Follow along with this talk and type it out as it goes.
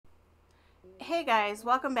Hey guys,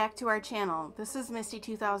 welcome back to our channel. This is Misty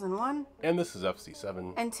 2001. And this is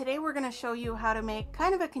FC7. And today we're going to show you how to make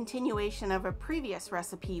kind of a continuation of a previous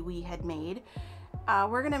recipe we had made.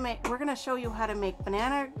 We're going to show you how to make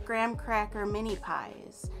banana graham cracker mini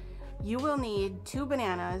pies. You will need 2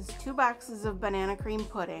 bananas, 2 boxes of banana cream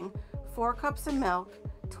pudding, 4 cups of milk,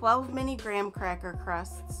 12 mini graham cracker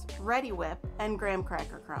crusts, Redi Whip, and graham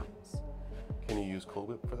cracker crumbs. Can you use Cool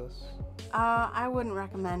Whip for this? I wouldn't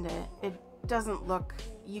recommend it. It doesn't look,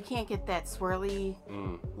 you can't get that swirly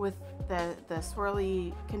with the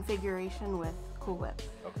swirly configuration with Cool Whip.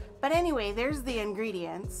 Okay. But anyway, there's the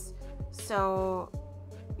ingredients. So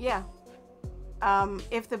yeah,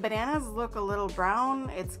 if the bananas look a little brown,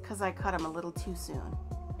 it's because I cut them a little too soon.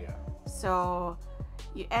 Yeah. So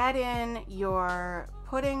you add in your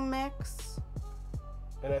pudding mix.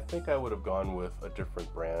 And I think I would have gone with a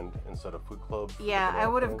different brand instead of Food Club. Yeah, I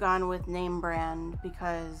would have gone with name brand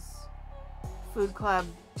because Food Club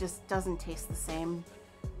just doesn't taste the same.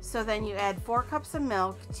 So then you add 4 cups of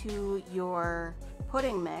milk to your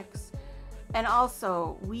pudding mix. And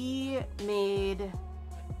also we made,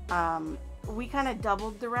 we kind of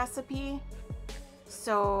doubled the recipe.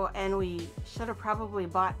 So, and we should have probably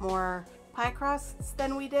bought more pie crusts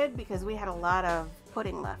than we did because we had a lot of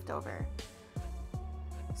pudding left over.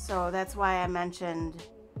 So that's why I mentioned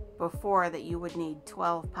before that you would need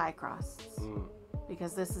 12 pie crusts.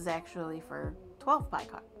 Because this is actually for 12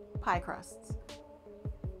 pie crusts.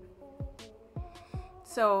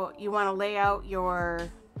 So you want to lay out your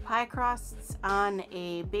pie crusts on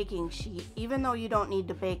a baking sheet, even though you don't need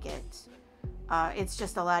to bake it. It's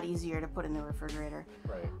just a lot easier to put in the refrigerator.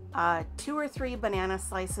 Right. 2 or 3 banana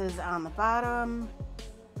slices on the bottom.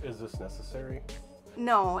 Is this necessary?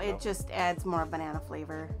 No, it just adds more banana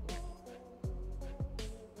flavor.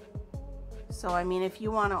 So, I mean, if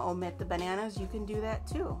you want to omit the bananas, you can do that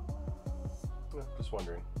too. Yeah, just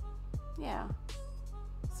wondering. Yeah.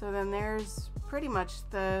 So then there's pretty much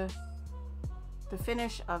the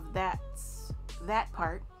finish of that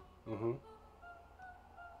part.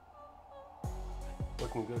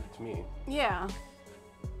 Looking good to me. Yeah.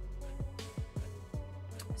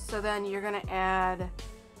 So then you're going to add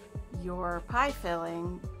your pie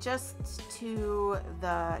filling just to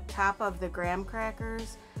the top of the graham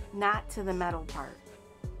crackers, not to the metal part.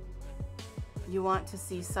 You want to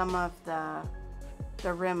see some of the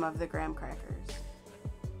rim of the graham crackers.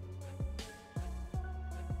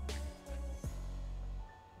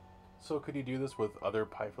 So could you do this with other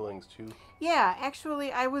pie fillings too? Yeah,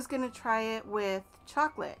 actually I was gonna try it with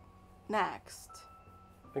chocolate next.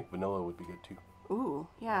 I think vanilla would be good too. Ooh,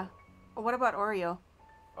 yeah. What about Oreo?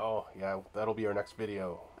 Oh yeah, that'll be our next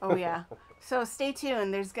video. Oh yeah. So stay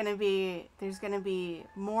tuned. There's gonna be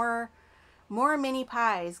more mini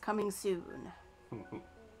pies coming soon.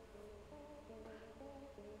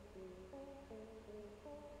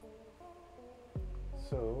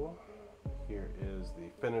 So here is the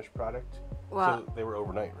finished product. Well, so they were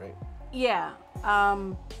overnight, right? Yeah.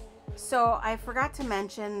 So I forgot to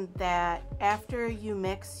mention that after you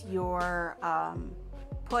mix your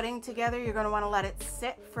pudding together, you're going to want to let it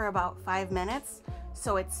sit for about 5 minutes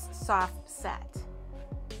so it's soft set.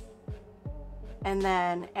 And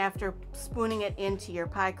then after spooning it into your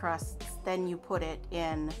pie crusts, then you put it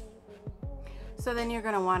in. So then you're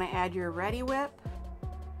going to want to add your Redi Whip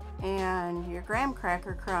and your graham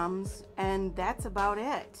cracker crumbs, and that's about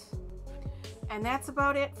it. And that's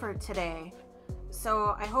about it for today.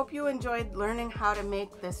 So I hope you enjoyed learning how to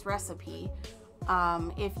make this recipe.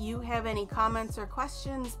 If you have any comments or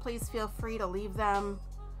questions, please feel free to leave them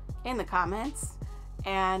in the comments.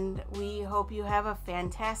 And we hope you have a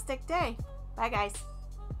fantastic day. Bye guys.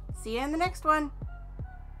 See you in the next one.